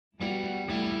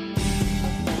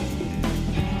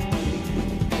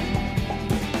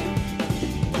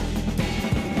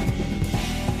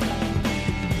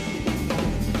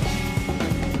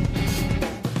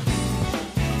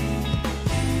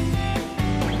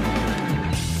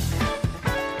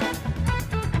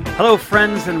Hello,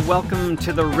 friends, and welcome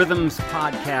to the Rhythms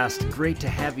Podcast. Great to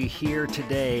have you here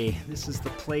today. This is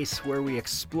the place where we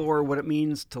explore what it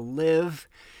means to live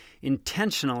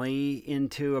intentionally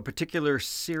into a particular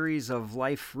series of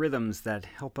life rhythms that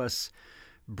help us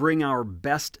bring our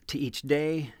best to each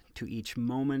day, to each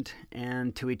moment,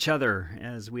 and to each other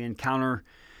as we encounter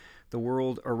the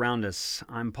world around us.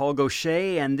 I'm Paul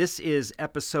Gaucher, and this is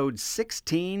episode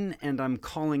 16, and I'm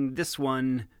calling this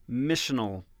one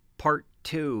Missional Part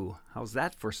 2. How's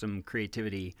that for some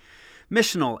creativity?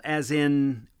 Missional, as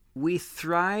in we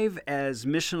thrive as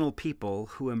missional people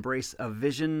who embrace a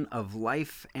vision of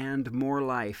life and more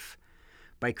life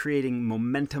by creating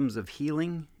momentums of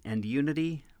healing and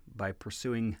unity, by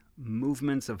pursuing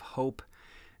movements of hope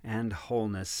and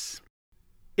wholeness.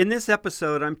 In this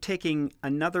episode, I'm taking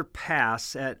another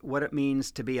pass at what it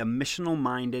means to be a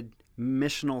missional-minded,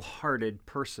 missional-hearted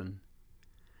person.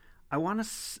 I want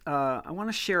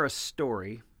to share a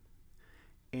story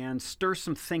and stir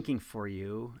some thinking for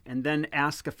you, and then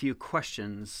ask a few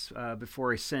questions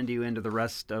before I send you into the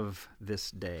rest of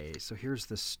this day. So here's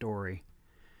the story.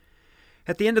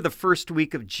 At the end of the first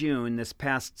week of June this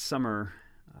past summer,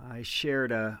 I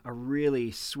shared a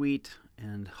really sweet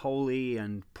and holy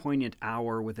and poignant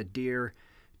hour with a dear,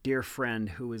 dear friend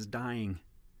who was dying.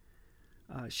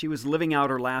 She was living out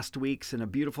her last weeks in a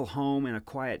beautiful home in a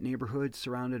quiet neighborhood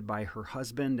surrounded by her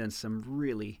husband and some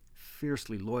really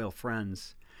fiercely loyal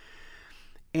friends.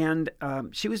 And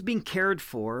she was being cared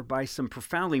for by some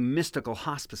profoundly mystical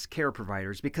hospice care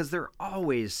providers, because they're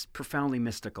always profoundly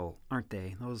mystical, aren't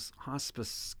they? Those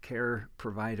hospice care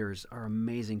providers are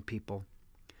amazing people.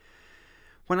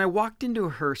 When I walked into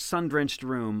her sun-drenched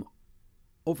room,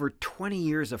 over 20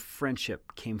 years of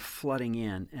friendship came flooding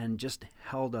in and just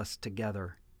held us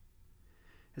together.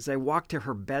 As I walked to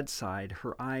her bedside,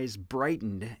 her eyes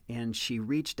brightened and she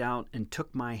reached out and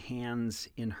took my hands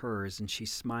in hers and she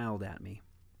smiled at me.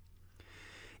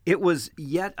 It was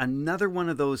yet another one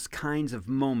of those kinds of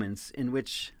moments in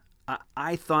which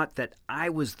I thought that I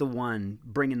was the one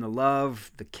bringing the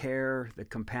love, the care, the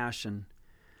compassion,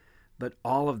 but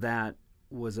all of that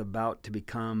was about to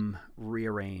become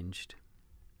rearranged.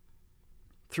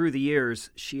 Through the years,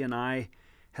 she and I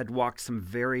had walked some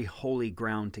very holy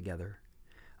ground together,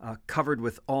 covered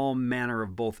with all manner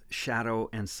of both shadow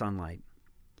and sunlight.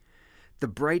 The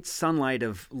bright sunlight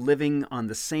of living on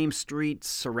the same street,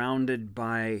 surrounded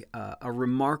by a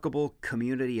remarkable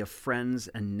community of friends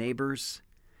and neighbors.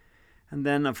 And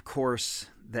then, of course,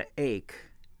 the ache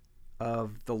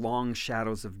of the long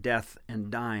shadows of death and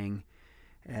dying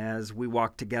as we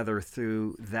walked together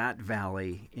through that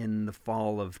valley in the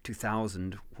fall of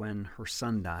 2000 when her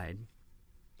son died.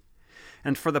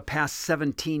 And for the past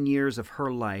 17 years of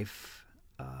her life,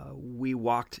 we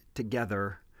walked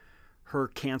together her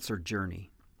cancer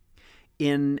journey,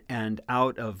 in and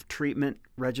out of treatment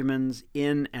regimens,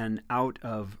 in and out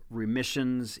of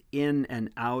remissions, in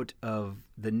and out of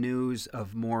the news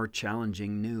of more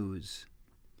challenging news.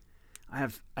 I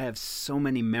have so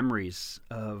many memories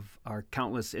of our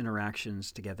countless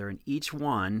interactions together, and each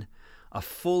one a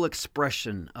full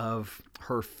expression of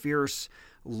her fierce,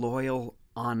 loyal,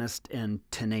 honest, and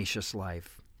tenacious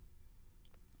life.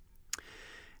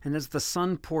 And as the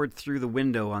sun poured through the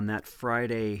window on that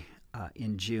Friday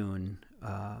in June,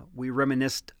 we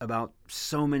reminisced about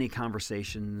so many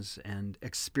conversations and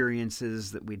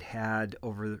experiences that we'd had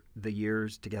over the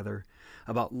years together,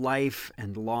 about life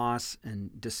and loss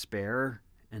and despair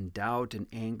and doubt and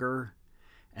anger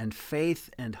and faith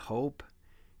and hope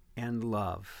and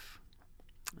love.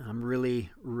 I'm really,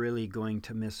 really going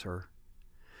to miss her.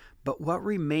 But what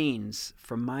remains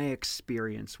from my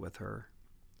experience with her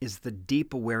is the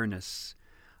deep awareness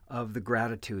of the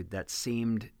gratitude that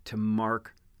seemed to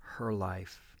mark her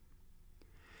life.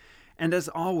 And as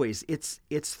always, it's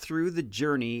through the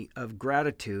journey of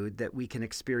gratitude that we can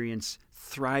experience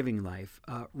thriving life,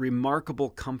 remarkable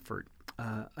comfort,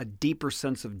 a deeper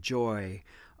sense of joy,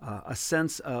 a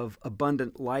sense of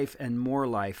abundant life and more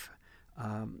life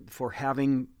for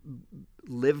having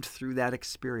lived through that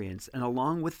experience. And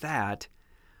along with that,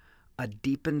 a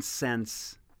deepened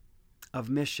sense of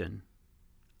mission,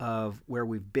 of where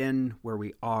we've been, where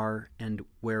we are, and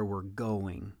where we're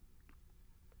going.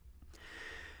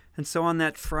 And so on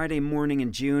that Friday morning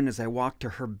in June, as I walked to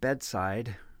her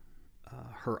bedside,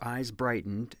 her eyes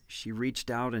brightened. She reached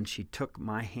out and she took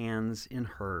my hands in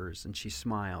hers and she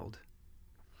smiled.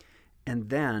 And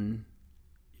then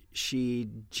she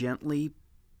gently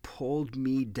pulled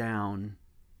me down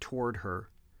toward her,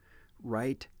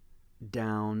 right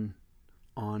down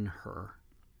on her.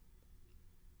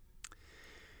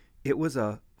 It was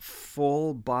a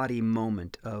full body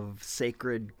moment of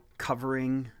sacred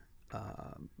covering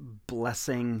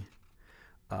blessing,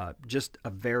 just a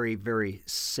very, very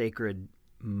sacred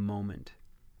moment.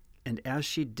 And as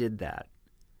she did that,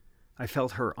 I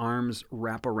felt her arms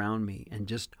wrap around me and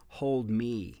just hold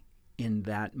me in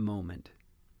that moment.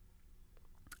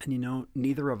 And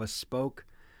neither of us spoke.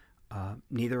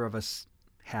 Neither of us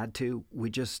had to. We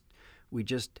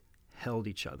just held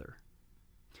each other.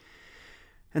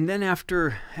 And then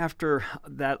after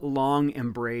that long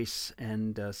embrace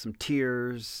and some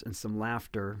tears and some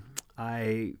laughter,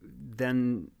 I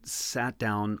then sat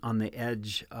down on the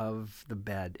edge of the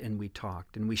bed and we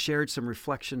talked. And we shared some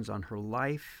reflections on her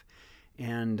life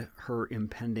and her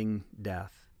impending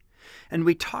death. And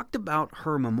we talked about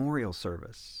her memorial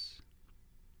service.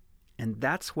 And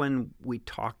that's when we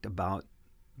talked about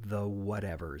the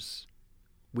whatevers.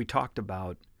 We talked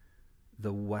about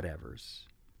the whatevers.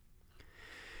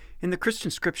 In the Christian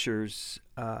scriptures,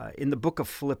 in the book of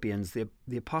Philippians,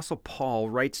 the Apostle Paul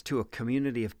writes to a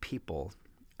community of people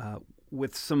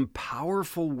with some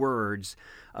powerful words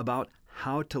about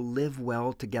how to live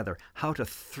well together, how to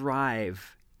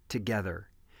thrive together.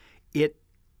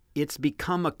 It's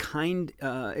become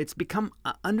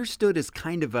understood as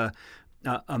kind of a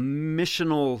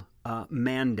missional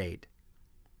mandate.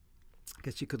 I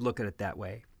guess you could look at it that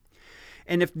way.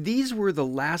 And if these were the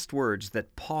last words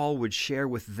that Paul would share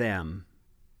with them,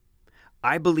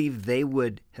 I believe they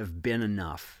would have been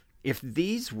enough. If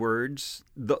these words,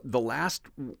 the last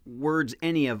words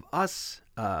any of us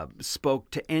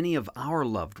spoke to any of our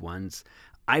loved ones,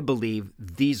 I believe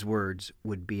these words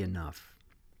would be enough.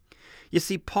 You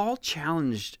see, Paul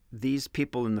challenged these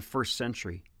people in the first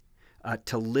century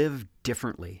to live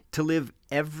differently, to live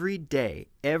every day,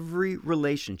 every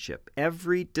relationship,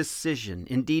 every decision,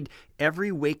 indeed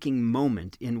every waking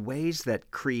moment in ways that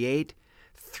create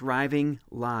thriving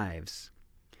lives.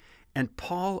 And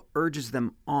Paul urges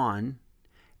them on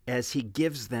as he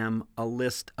gives them a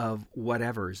list of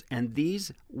whatevers. And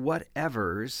these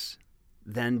whatevers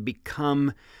then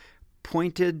become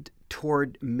pointed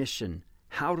toward mission,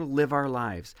 how to live our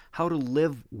lives, how to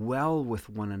live well with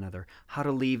one another, how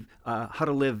to live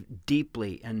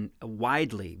deeply and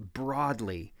widely,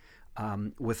 broadly,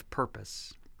 with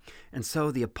purpose. And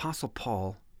so the Apostle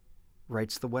Paul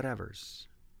writes the whatevers.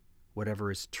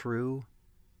 Whatever is true,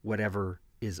 whatever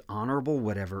is honorable,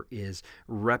 whatever is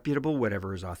reputable,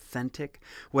 whatever is authentic,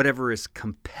 whatever is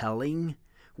compelling,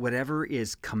 whatever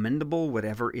is commendable,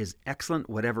 whatever is excellent,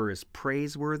 whatever is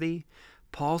praiseworthy.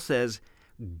 Paul says,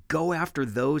 go after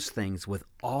those things with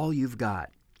all you've got.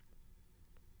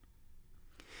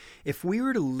 If we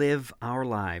were to live our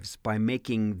lives by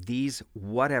making these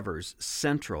whatevers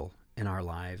central in our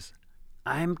lives,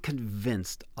 I'm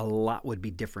convinced a lot would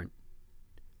be different.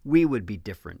 We would be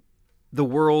different. The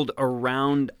world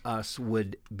around us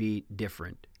would be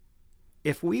different.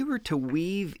 If we were to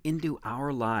weave into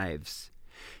our lives,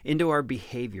 into our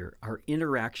behavior, our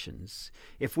interactions,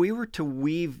 if we were to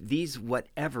weave these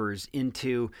whatevers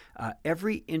into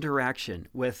every interaction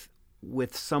with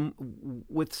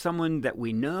someone that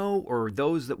we know or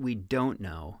those that we don't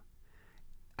know,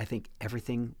 I think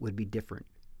everything would be different.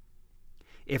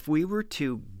 If we were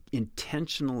to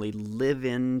intentionally live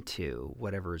into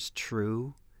whatever is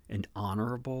true and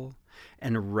honorable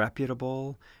and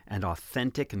reputable and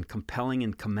authentic and compelling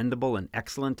and commendable and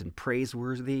excellent and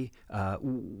praiseworthy,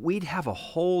 we'd have a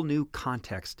whole new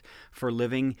context for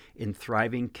living in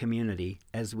thriving community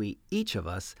as we, each of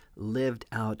us, lived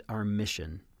out our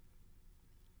mission.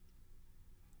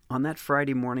 On that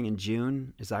Friday morning in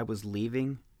June, as I was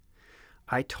leaving,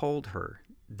 I told her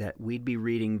that we'd be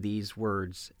reading these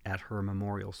words at her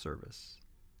memorial service.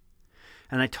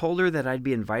 And I told her that I'd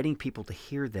be inviting people to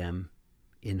hear them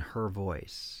in her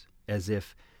voice, as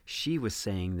if she was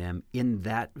saying them in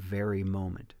that very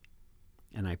moment.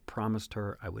 And I promised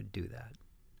her I would do that.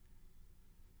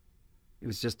 It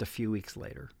was just a few weeks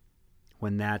later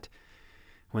when that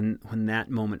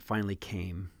moment finally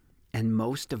came, and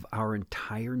most of our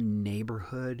entire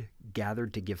neighborhood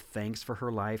gathered to give thanks for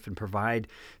her life and provide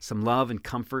some love and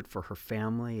comfort for her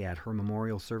family at her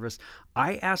memorial service.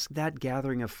 I asked that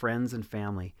gathering of friends and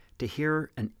family to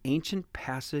hear an ancient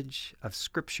passage of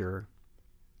Scripture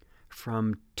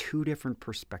from two different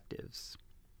perspectives.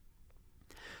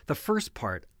 The first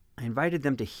part, I invited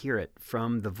them to hear it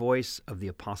from the voice of the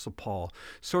Apostle Paul,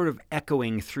 sort of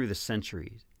echoing through the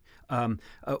centuries.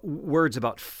 Words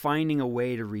about finding a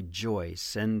way to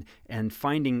rejoice and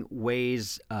finding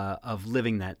ways of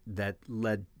living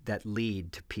that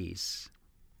lead to peace.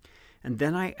 And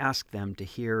then I asked them to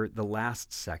hear the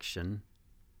last section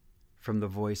from the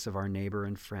voice of our neighbor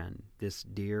and friend, this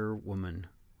dear woman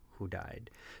who died,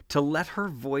 to let her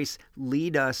voice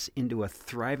lead us into a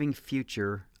thriving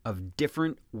future of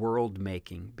different world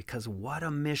making, because what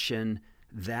a mission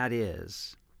that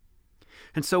is.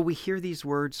 And so we hear these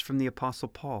words from the Apostle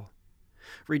Paul.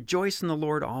 Rejoice in the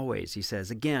Lord always, he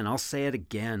says. Again, I'll say it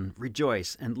again.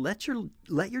 Rejoice, and let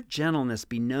your gentleness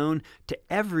be known to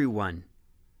everyone.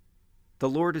 The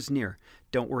Lord is near.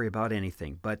 Don't worry about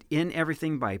anything, but in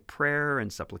everything by prayer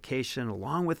and supplication,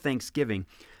 along with thanksgiving,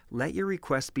 let your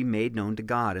requests be made known to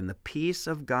God, and the peace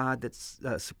of God that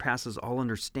surpasses all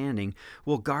understanding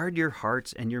will guard your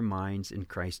hearts and your minds in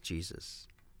Christ Jesus.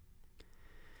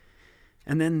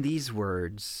 And then these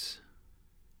words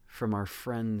from our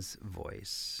friend's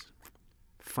voice.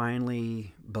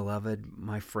 Finally, beloved,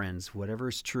 my friends, whatever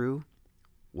is true,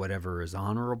 whatever is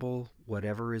honorable,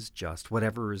 whatever is just,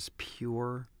 whatever is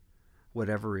pure,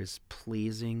 whatever is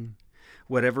pleasing,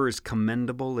 whatever is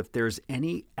commendable, if there's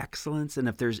any excellence and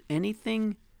if there's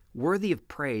anything worthy of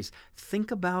praise,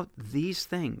 think about these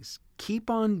things. Keep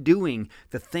on doing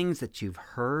the things that you've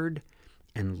heard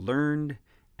and learned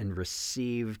and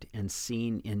received and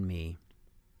seen in me,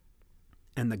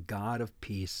 and the God of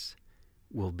peace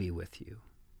will be with you.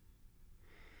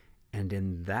 And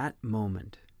in that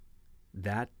moment,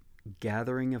 that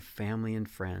gathering of family and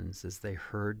friends, as they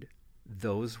heard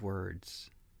those words,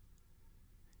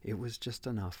 it was just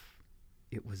enough.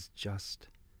 It was just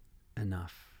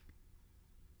enough.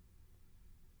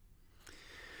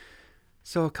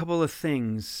 So a couple of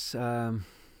things, a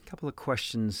couple of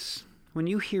questions. When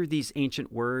you hear these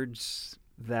ancient words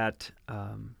that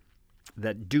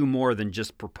do more than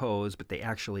just propose, but they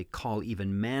actually call,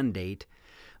 even mandate,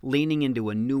 leaning into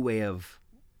a new way of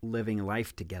living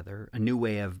life together, a new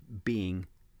way of being,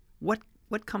 what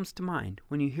comes to mind?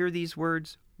 When you hear these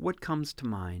words, what comes to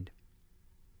mind?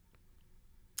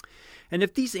 And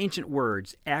if these ancient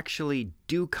words actually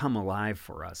do come alive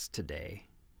for us today,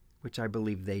 which I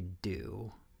believe they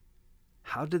do,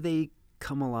 how do they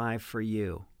come alive for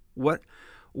you?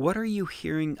 What are you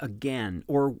hearing again?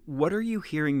 Or what are you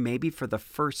hearing maybe for the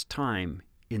first time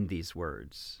in these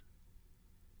words?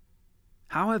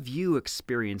 How have you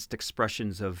experienced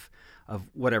expressions of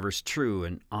whatever's true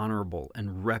and honorable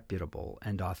and reputable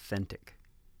and authentic?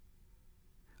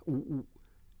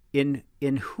 In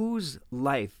whose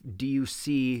life do you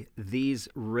see these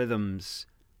rhythms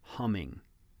humming?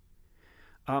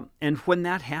 And when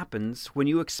that happens, when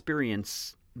you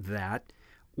experience that,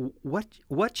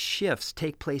 what shifts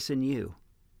take place in you?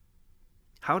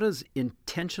 How does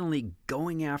intentionally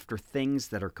going after things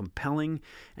that are compelling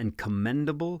and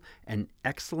commendable and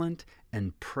excellent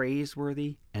and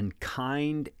praiseworthy and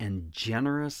kind and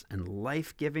generous and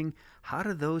life-giving, how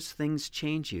do those things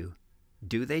change you?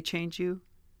 Do they change you?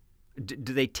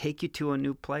 Do they take you to a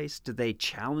new place? Do they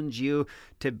challenge you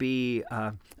to be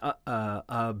a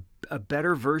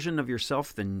better version of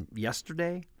yourself than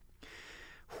yesterday?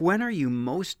 When are you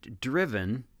most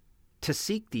driven to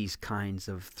seek these kinds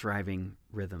of thriving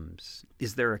rhythms?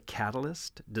 Is there a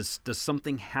catalyst? Does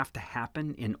something have to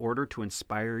happen in order to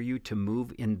inspire you to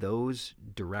move in those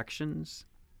directions?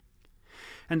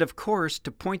 And of course,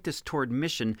 to point this toward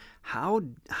mission, how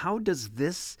does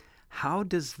this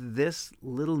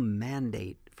little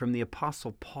mandate from the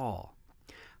Apostle Paul,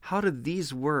 how do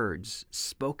these words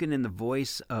spoken in the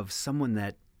voice of someone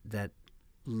that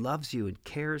loves you and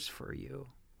cares for you,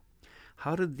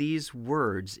 how do these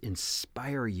words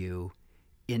inspire you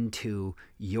into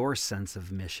your sense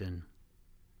of mission?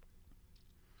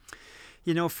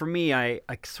 You know, for me, I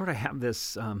sort of have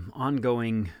this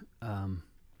ongoing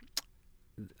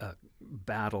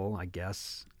battle, I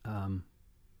guess,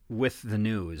 with the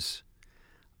news.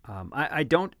 I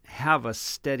don't have a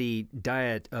steady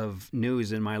diet of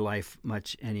news in my life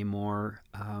much anymore,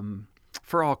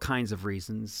 for all kinds of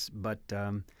reasons.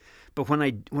 But when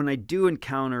I do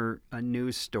encounter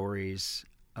news stories,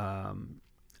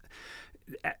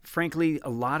 frankly, a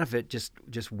lot of it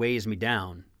just weighs me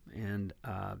down, and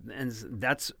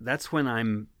that's when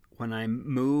I'm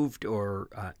moved or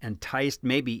enticed,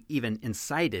 maybe even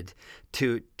incited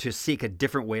to seek a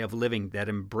different way of living that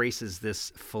embraces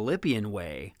this Philippian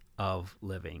way of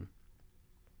living.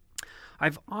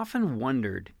 I've often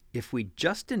wondered if we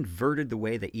just inverted the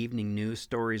way the evening news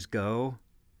stories go,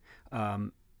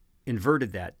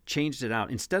 inverted that, changed it out,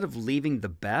 instead of leaving the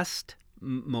best,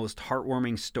 most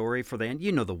heartwarming story for the end.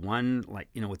 You know, the one, like,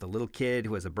 with the little kid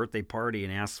who has a birthday party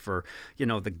and asks for,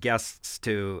 the guests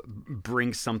to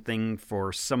bring something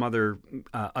for some other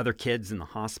kids in the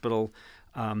hospital.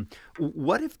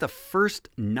 What if the first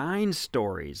 9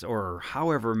 stories, or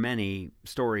however many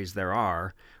stories there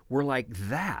are, were like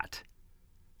that?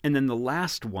 And then the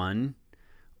last one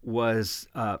was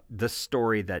the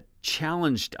story that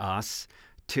challenged us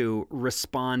to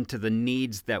respond to the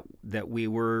needs that we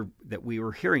were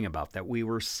hearing about, that we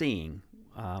were seeing.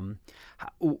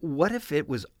 What if it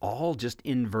was all just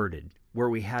inverted, where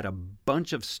we had a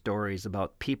bunch of stories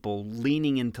about people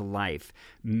leaning into life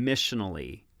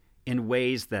missionally in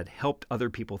ways that helped other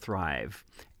people thrive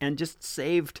and just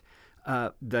saved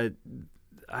the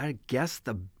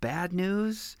bad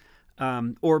news,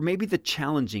 or maybe the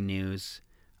challenging news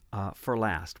for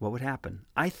last? What would happen?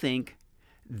 I think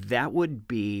that would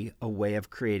be a way of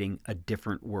creating a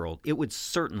different world. It would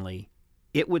certainly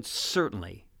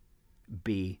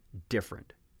be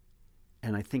different.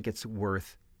 And I think it's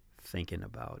worth thinking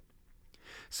about.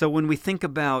 So when we think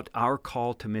about our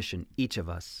call to mission, each of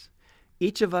us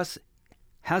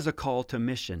has a call to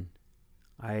mission.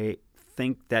 I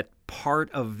think that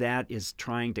part of that is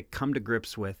trying to come to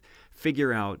grips with,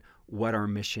 figure out what our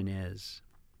mission is.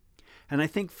 And I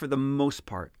think for the most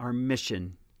part, our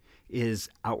mission is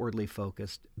outwardly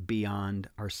focused beyond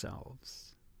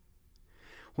ourselves.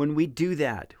 When we do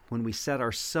that, when we set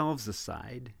ourselves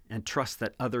aside and trust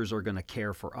that others are going to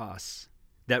care for us,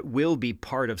 that we'll be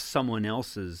part of someone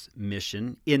else's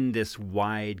mission in this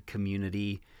wide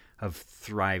community of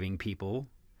thriving people,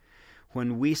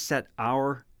 when we set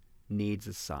our needs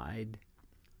aside,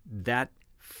 that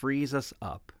frees us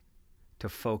up to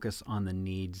focus on the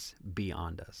needs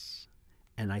beyond us.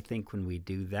 And I think when we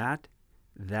do that,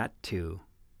 that too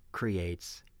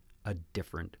creates a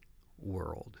different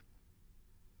world.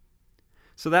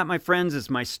 So that, my friends, is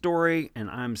my story, and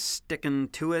I'm sticking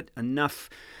to it. Enough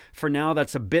for now.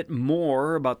 That's a bit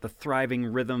more about the thriving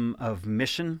rhythm of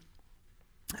mission.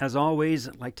 As always,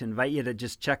 I'd like to invite you to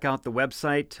just check out the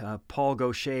website,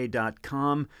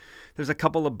 paulgaucher.com. There's a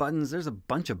couple of buttons. There's a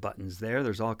bunch of buttons there.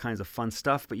 There's all kinds of fun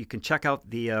stuff, but you can check out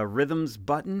the Rhythms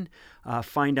button,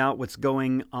 find out what's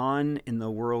going on in the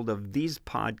world of these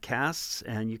podcasts,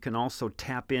 and you can also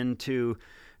tap into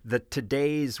the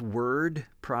Today's Word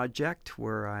project,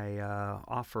 where I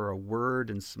offer a word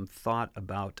and some thought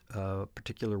about a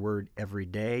particular word every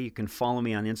day. You can follow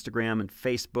me on Instagram and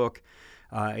Facebook.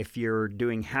 If you're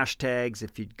doing hashtags,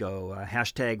 if you'd go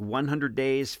hashtag 100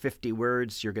 days, 50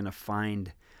 words, you're going to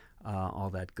find all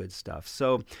that good stuff.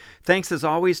 So thanks as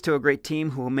always to a great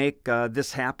team who will make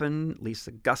this happen,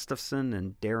 Lisa Gustafson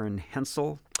and Darren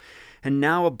Hensel. And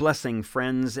now a blessing,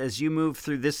 friends. As you move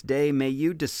through this day, may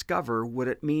you discover what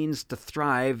it means to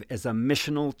thrive as a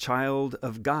missional child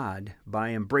of God by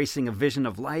embracing a vision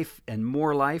of life and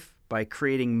more life, by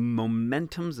creating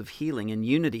momentums of healing and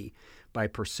unity, by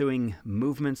pursuing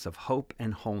movements of hope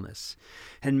and wholeness.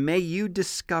 And may you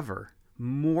discover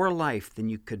more life than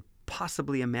you could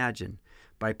possibly imagine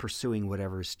by pursuing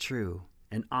whatever is true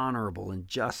and honorable and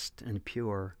just and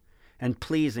pure and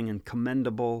pleasing and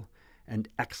commendable and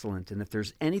excellent. And if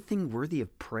there's anything worthy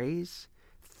of praise,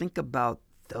 think about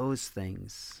those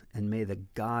things, and may the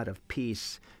God of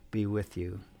peace be with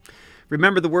you.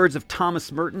 Remember the words of Thomas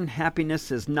Merton: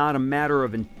 happiness is not a matter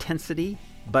of intensity,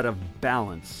 but of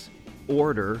balance,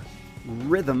 order,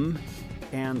 rhythm,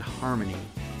 and harmony.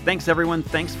 Thanks, everyone.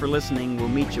 Thanks for listening. We'll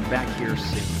meet you back here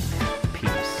soon.